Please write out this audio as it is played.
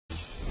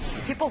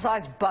People's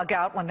eyes bug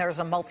out when there's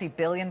a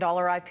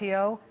multi-billion-dollar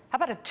IPO. How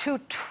about a $2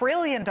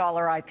 trillion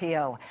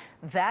IPO?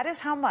 That is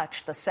how much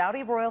the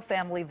Saudi royal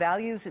family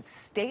values its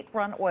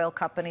state-run oil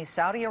company,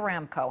 Saudi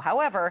Aramco.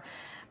 However,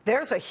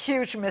 there's a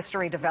huge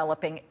mystery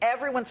developing.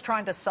 Everyone's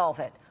trying to solve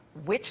it.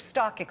 Which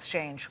stock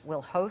exchange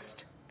will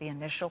host the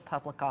initial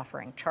public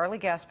offering? Charlie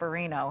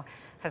Gasparino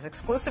has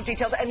exclusive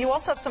details, and you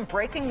also have some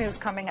breaking news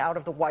coming out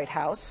of the White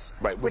House,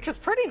 right, which is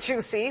pretty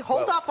juicy.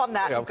 Hold off on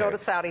that and go to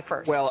Saudi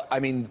first. Well, I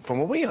mean, from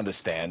what we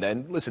understand,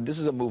 and listen, this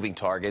is a moving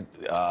target.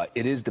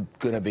 It is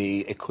going to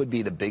be, it could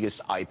be the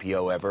biggest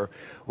IPO ever.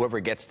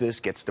 Whoever gets this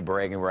gets the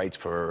bragging rights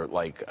for,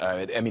 like,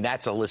 I mean,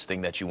 that's a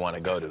listing that you want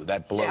to go to.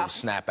 That blows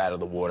snap out of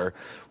the water.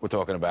 We're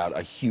talking about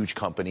a huge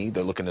company.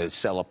 They're looking to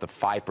sell up to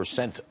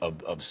 5%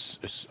 of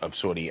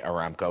Saudi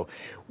Aramco.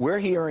 We're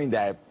hearing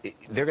that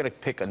they're going to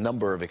pick a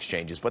number of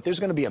exchanges, but there's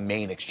going to be a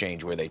main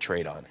exchange where they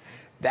trade on.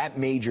 That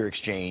major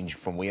exchange,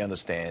 from we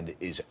understand,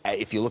 is,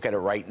 if you look at it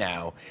right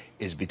now,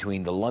 is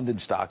between the London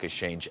Stock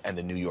Exchange and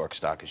the New York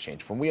Stock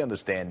Exchange. From we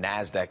understand,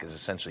 NASDAQ is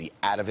essentially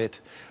out of it.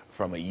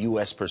 From a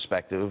U.S.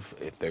 perspective,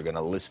 if they're going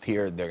to list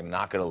here, they're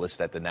not going to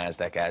list at the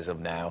NASDAQ as of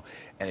now.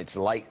 And it's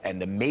like,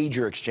 and the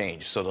major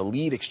exchange, so the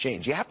lead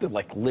exchange, you have to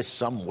like list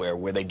somewhere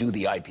where they do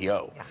the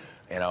IPO. Yeah.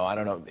 You know, I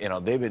don't know. You know,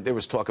 there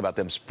was talk about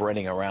them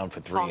spreading around for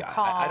three.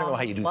 I don't know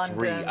how you do London.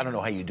 3. I don't know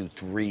how you do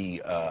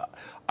 3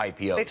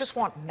 IPOs. They just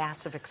want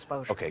massive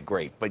exposure. Okay,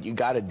 great. But you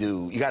got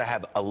to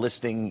have a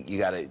listing. You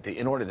got to,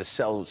 in order to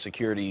sell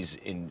securities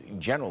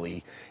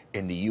generally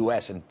in the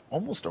U.S. and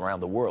almost around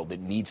the world, it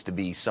needs to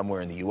be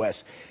somewhere in the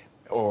U.S.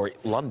 or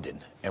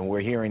London. And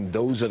we're hearing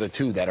those are the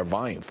two that are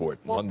vying for it,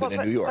 London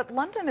and New York. But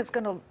London is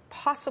going to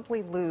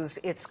possibly lose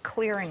its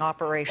clearing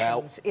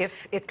operations if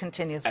it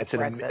continues with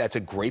Brexit. That's a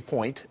great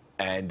point.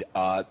 And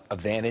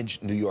advantage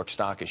New York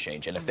Stock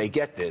Exchange. And if they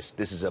get this,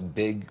 this is a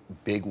big,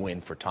 big win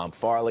for Tom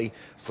Farley,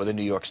 for the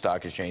New York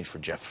Stock Exchange, for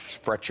Jeff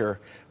Sprecher,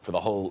 for the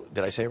whole,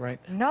 did I say it right?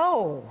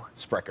 No.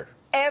 Sprecher.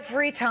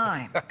 Every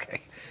time.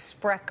 Okay.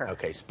 Sprecher.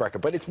 Okay, Sprecher.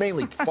 But it's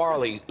mainly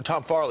Farley,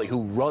 Tom Farley,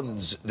 who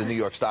runs the New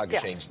York Stock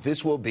Exchange. Yes.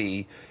 This will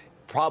be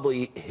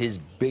probably his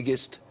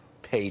biggest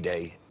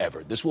payday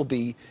ever. This will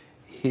be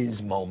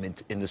his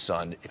moment in the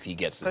sun if he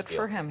gets this deal. Good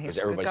for him. He's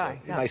a good guy.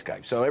 Nice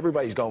guy. So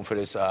everybody's going for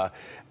this.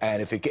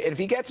 And if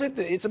he gets it,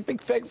 it's a big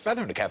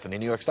feather in the cap. And the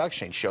New York Stock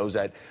Exchange shows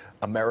that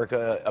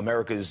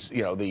America's,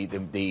 you know, the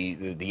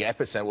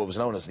epicenter, what was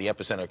known as the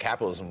epicenter of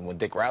capitalism when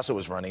Dick Rouser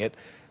was running it,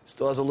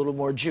 still has a little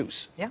more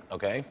juice. Yeah.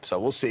 Okay. So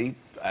we'll see.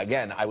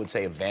 Again, I would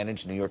say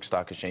advantage New York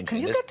Stock Exchange. Can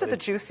you get to the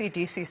juicy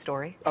D.C.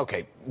 story?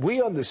 Okay.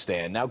 We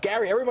understand. Now,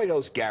 everybody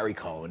knows Gary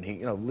Cohn. He,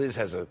 you know, Liz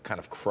has a kind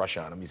of crush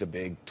on him. He's a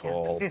big,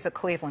 tall. Yeah, he's a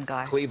Cleveland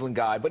guy. Cleveland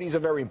guy, but he's a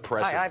very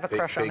impressive. I have a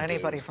crush on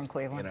anybody dude. from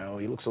Cleveland. You know,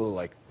 he looks a little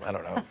like, I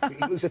don't know.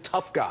 He was a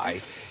tough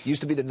guy. He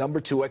used to be the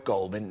 #2 at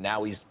Goldman.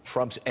 Now he's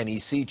Trump's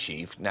NEC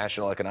chief,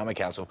 National Economic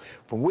Council.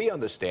 From we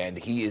understand,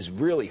 he is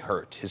really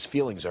hurt. His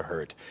feelings are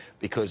hurt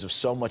because of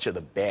so much of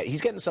the bad.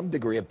 He's getting some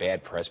degree of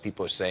bad press.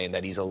 People are saying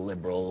that he's a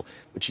liberal,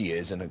 which he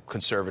is, in a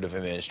conservative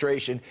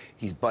administration.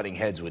 He's butting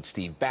heads with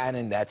Steve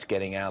Bannon. That's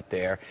getting out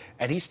there.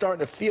 And he's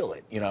starting to feel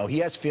it. You know, he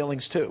has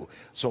feelings too.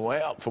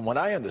 So from what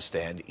I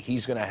understand,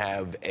 he's going to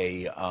have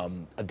a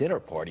dinner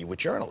party with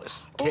journalists.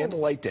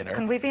 Candlelight dinner.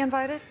 Can we be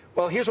invited?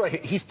 Well, here's what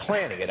he's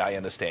planning it, I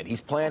understand.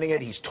 He's planning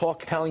it. He's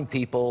telling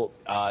people,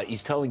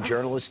 he's telling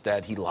journalists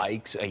that he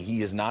likes.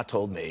 He has not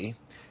told me.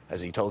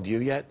 Has he told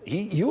you yet?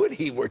 You and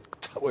he were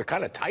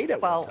kind of tight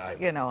at one time.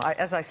 Well, you know,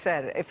 as I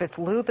said, if it's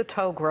Lou the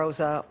Toe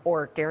Groza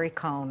or Gary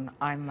Cohn,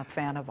 I'm a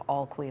fan of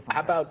all Cleveland.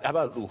 How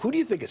about who do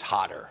you think is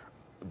hotter,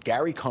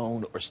 Gary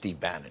Cohn or Steve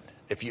Bannon?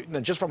 If you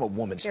just from a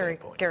woman's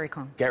standpoint. Gary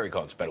Cohn. Gary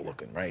Cohn's better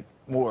looking, right?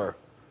 More.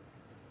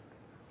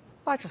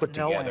 Well, I just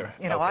know him.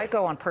 You know, I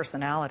go on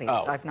personality.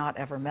 I've not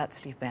ever met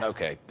Steve Bannon.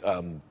 Okay.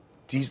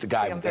 He's the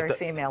guy. I'm very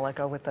female. I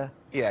go with the...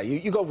 Yeah,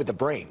 you go with the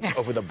brains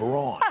over the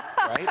brawn,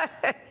 right?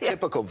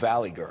 Typical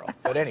Valley girl.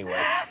 But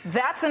anyway.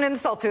 That's an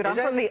insult, dude. I'm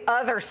from the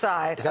other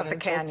side of the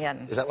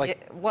canyon. Is that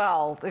like...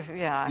 Well,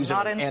 yeah, I'm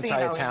not an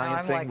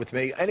anti-Italian thing with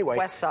me? Anyway,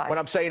 West Side. What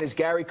I'm saying is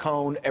Gary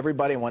Cohn, I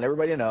want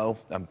everybody to know,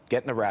 I'm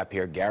getting the rap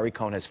here, Gary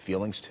Cohn has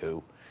feelings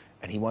too,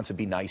 and he wants to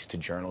be nice to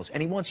journalists,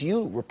 and he wants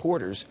you,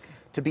 reporters,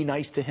 to be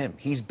nice to him.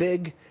 He's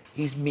big,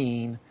 he's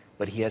mean,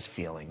 but he has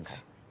feelings.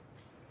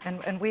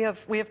 And we have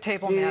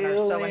table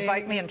manners, so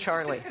invite me and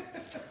Charlie.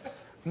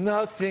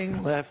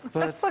 Nothing left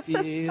but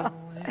feelings.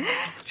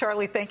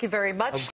 Charlie, thank you very much.